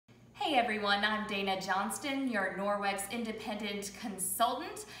Hey everyone, I'm Dana Johnston, your Norwex independent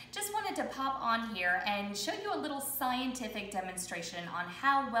consultant. Just wanted to pop on here and show you a little scientific demonstration on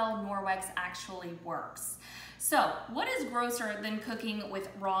how well Norwex actually works. So, what is grosser than cooking with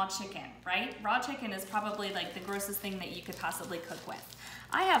raw chicken, right? Raw chicken is probably like the grossest thing that you could possibly cook with.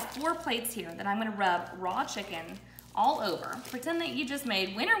 I have 4 plates here that I'm gonna rub raw chicken all over. Pretend that you just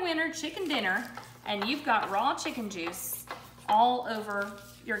made winner winner chicken dinner and you've got raw chicken juice all over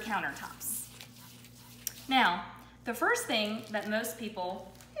your countertops. Now, the first thing that most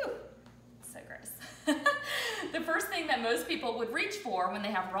people, so gross. The first thing that most people would reach for when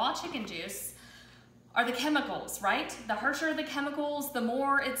they have raw chicken juice are the chemicals, right? The harsher the chemicals, the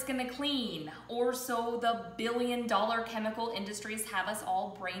more it's gonna clean, or so the billion-dollar chemical industries have us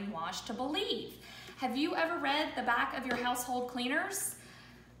all brainwashed to believe. Have you ever read the back of your household cleaners?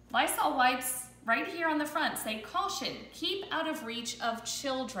 Lysol wipes right here on the front say, caution, keep out of reach of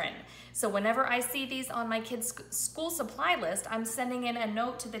children. So whenever I see these on my kids' school supply list, I'm sending in a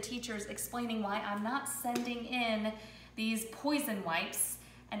note to the teachers explaining why I'm not sending in these poison wipes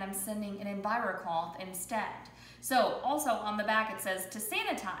and I'm sending an EnviroCloth instead. So also on the back it says to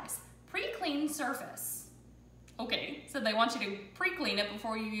sanitize, pre-clean surface. Okay, so they want you to pre-clean it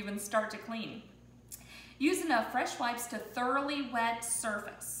before you even start to clean. Use enough fresh wipes to thoroughly wet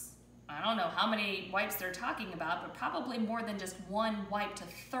surface. I don't know how many wipes they're talking about, but probably more than just one wipe to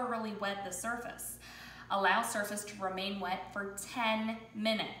thoroughly wet the surface. Allow surface to remain wet for 10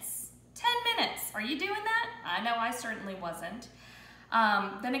 minutes. 10 minutes, are you doing that? I know I certainly wasn't.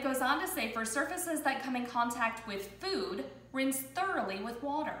 Then it goes on to say, for surfaces that come in contact with food, rinse thoroughly with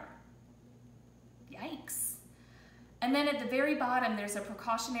water. Yikes. And then at the very bottom, there's a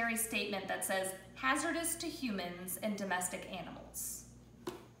precautionary statement that says, hazardous to humans and domestic animals.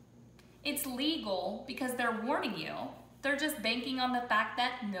 It's legal because they're warning you. They're just banking on the fact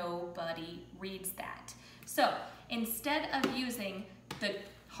that nobody reads that. So instead of using the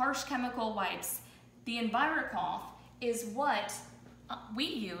harsh chemical wipes, the EnviroCloth is what we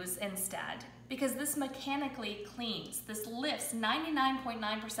use instead, because this mechanically cleans. This lifts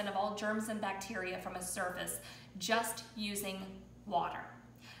 99.9% of all germs and bacteria from a surface just using water.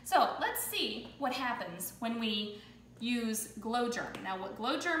 So let's see what happens when we use Glow Germ. Now what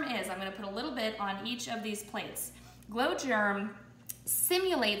Glow Germ is, I'm gonna put a little bit on each of these plates. Glow Germ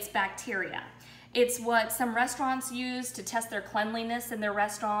simulates bacteria. It's what some restaurants use to test their cleanliness in their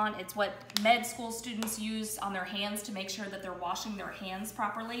restaurant. It's what med school students use on their hands to make sure that they're washing their hands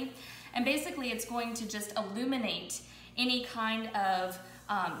properly. And basically it's going to just illuminate any kind of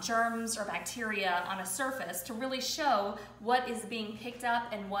germs or bacteria on a surface to really show what is being picked up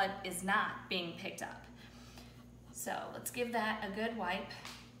and what is not being picked up. So let's give that a good wipe.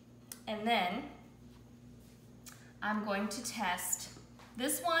 And then I'm going to test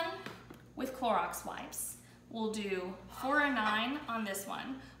this one with Clorox wipes. We'll do 4 or 9 on this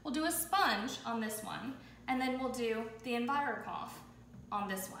one. We'll do a sponge on this one. And then we'll do the EnviroCloth on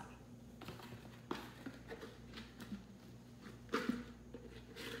this one.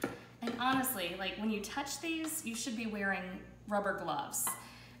 And honestly, like when you touch these, you should be wearing rubber gloves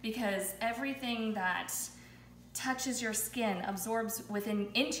because everything that touches your skin absorbs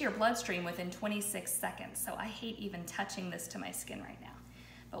into your bloodstream within 26 seconds. So I hate even touching this to my skin right now.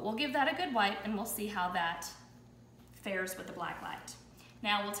 But we'll give that a good wipe and we'll see how that fares with the black light.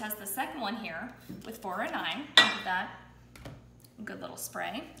 Now we'll test the second one here with 4 or 9. Give that a good little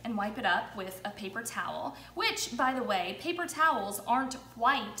spray and wipe it up with a paper towel, which, by the way, paper towels aren't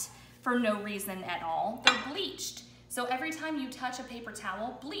white for no reason at all. They're bleached. So every time you touch a paper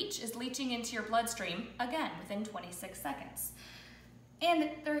towel, bleach is leaching into your bloodstream, again, within 26 seconds. And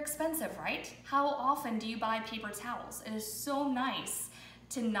they're expensive, right? How often do you buy paper towels? It is so nice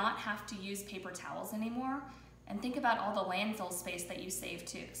to not have to use paper towels anymore. And think about all the landfill space that you save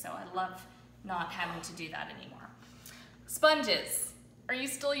too. So I love not having to do that anymore. Sponges. Are you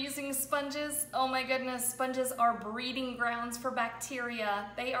still using sponges? Oh my goodness, sponges are breeding grounds for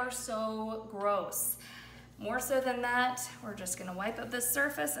bacteria. They are so gross. More so than that, we're just gonna wipe up this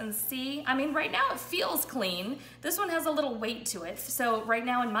surface and see. I mean, right now it feels clean. This one has a little weight to it. So right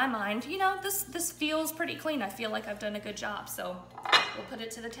now in my mind, you know, this feels pretty clean. I feel like I've done a good job. So we'll put it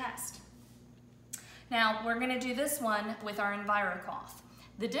to the test. Now we're gonna do this one with our EnviroCloth.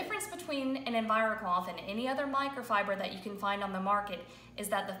 The difference between an EnviroCloth and any other microfiber that you can find on the market is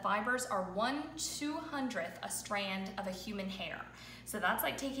that the fibers are 1/200th a strand of a human hair. So that's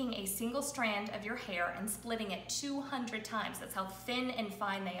like taking a single strand of your hair and splitting it 200 times. That's how thin and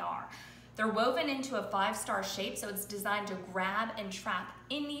fine they are. They're woven into a 5-star shape, so it's designed to grab and trap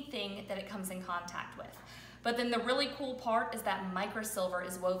anything that it comes in contact with. But then the really cool part is that microsilver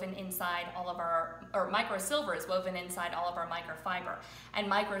is woven inside all of our, microsilver is woven inside all of our microfiber.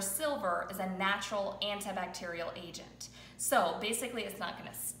 And microsilver is a natural antibacterial agent. So basically it's not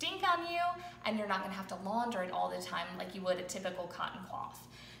gonna stink on you and you're not gonna have to launder it all the time like you would a typical cotton cloth.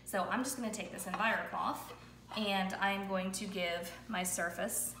 So I'm just gonna take this EnviroCloth and I'm going to give my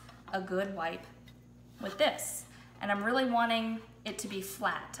surface a good wipe with this. And I'm really wanting it to be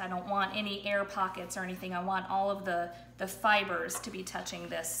flat. I don't want any air pockets or anything. I want all of the fibers to be touching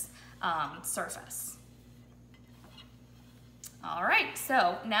this surface. All right,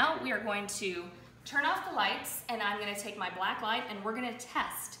 so now we are going to turn off the lights and I'm gonna take my black light and we're gonna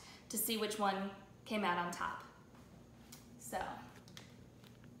test to see which one came out on top. So.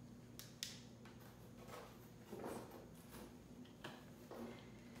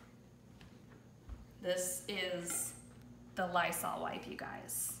 This is the Lysol wipe, you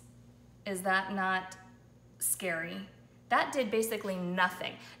guys. Is that not scary? That did basically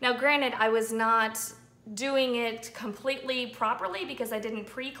nothing. Now granted, I was not doing it completely properly because I didn't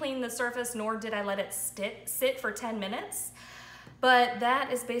pre-clean the surface, nor did I let it sit for 10 minutes. But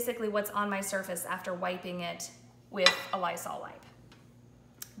that is basically what's on my surface after wiping it with a Lysol wipe.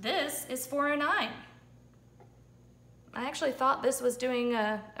 This is 409. I actually thought this was doing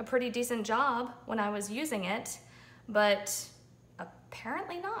a pretty decent job when I was using it, but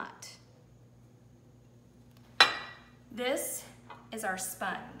apparently not. This is our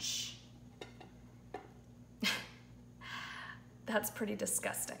sponge. That's pretty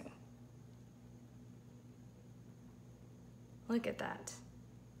disgusting. Look at that.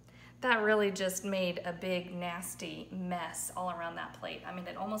 That really just made a big nasty mess all around that plate. I mean,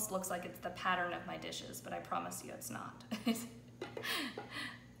 it almost looks like it's the pattern of my dishes, but I promise you it's not.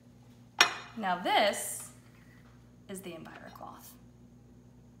 Now this is the EnviroCloth.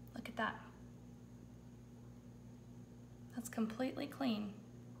 Look at that. That's completely clean.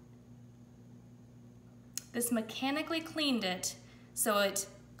 This mechanically cleaned it so it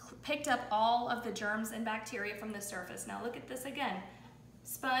picked up all of the germs and bacteria from the surface. Now look at this again.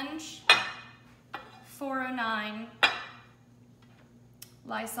 Sponge, 409,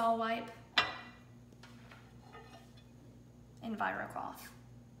 Lysol wipe, EnviroCloth.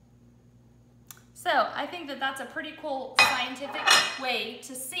 So I think that that's a pretty cool scientific way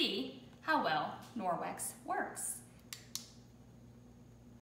to see how well Norwex works.